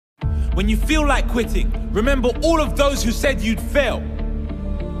When you feel like quitting, remember all of those who said you'd fail.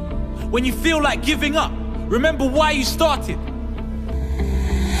 When you feel like giving up, remember why you started.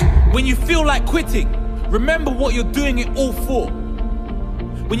 When you feel like quitting, remember what you're doing it all for.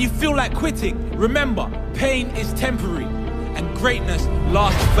 When you feel like quitting, remember pain is temporary and greatness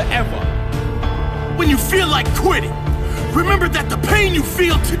lasts forever. When you feel like quitting, remember that the pain you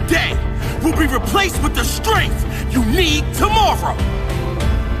feel today will be replaced with the strength you need tomorrow.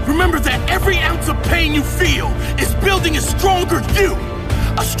 Remember that every ounce of pain you feel is building a stronger you,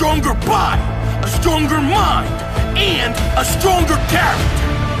 a stronger body, a stronger mind, and a stronger character.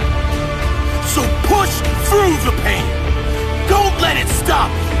 So push through the pain. Don't let it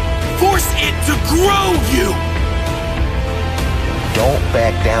stop you. Force it to grow you. Don't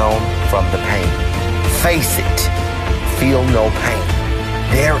back down from the pain. Face it. Feel no pain.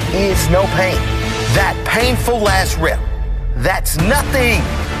 There is no pain. That painful last rep, that's nothing.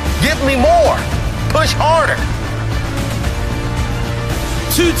 Give me more. Push harder.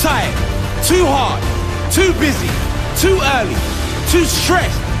 Too tired, too hard, too busy, too early, too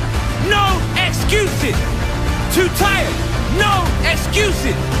stressed. No excuses. Too tired, no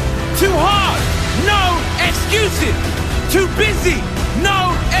excuses. Too hard, no excuses. Too busy,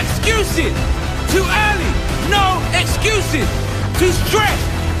 no excuses. Too early, no excuses. Too stressed,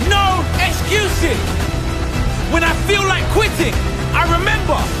 no excuses. When I feel like quitting, I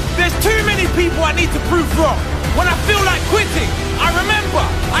remember there's too many people I need to prove wrong. When I feel like quitting, I remember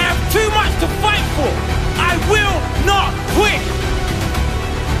I have too much to fight for. I will not quit.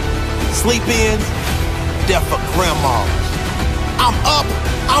 Sleep-ins, they're for grandmas. I'm up,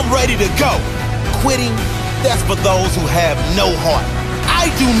 I'm ready to go. Quitting, that's for those who have no heart. I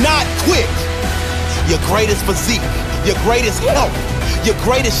do not quit. Your greatest physique, your greatest health, your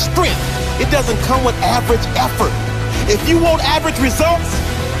greatest strength, it doesn't come with average effort. If you want average results,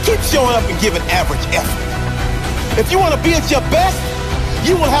 keep showing up and giving average effort. If you want to be at your best,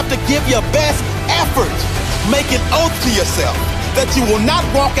 you will have to give your best effort. Make an oath to yourself that you will not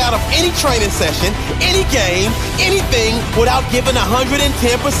walk out of any training session, any game, anything without giving 110%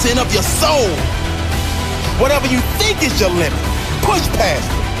 of your soul. Whatever you think is your limit, push past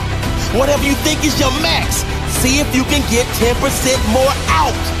it. Whatever you think is your max, see if you can get 10% more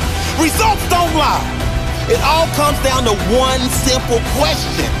out. Results don't lie. It all comes down to one simple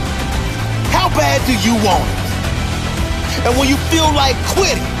question. How bad do you want it? And when you feel like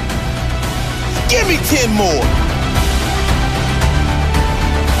quitting, give me 10 more.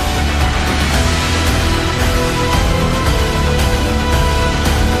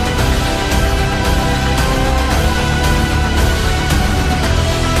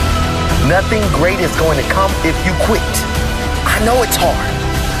 Nothing great is going to come if you quit. I know it's hard.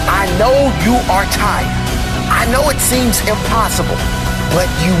 I know you are tired. I know it seems impossible, but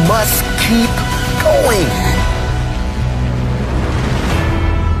you must keep going.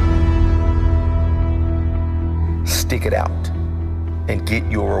 Stick it out and get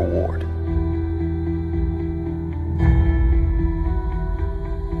your reward.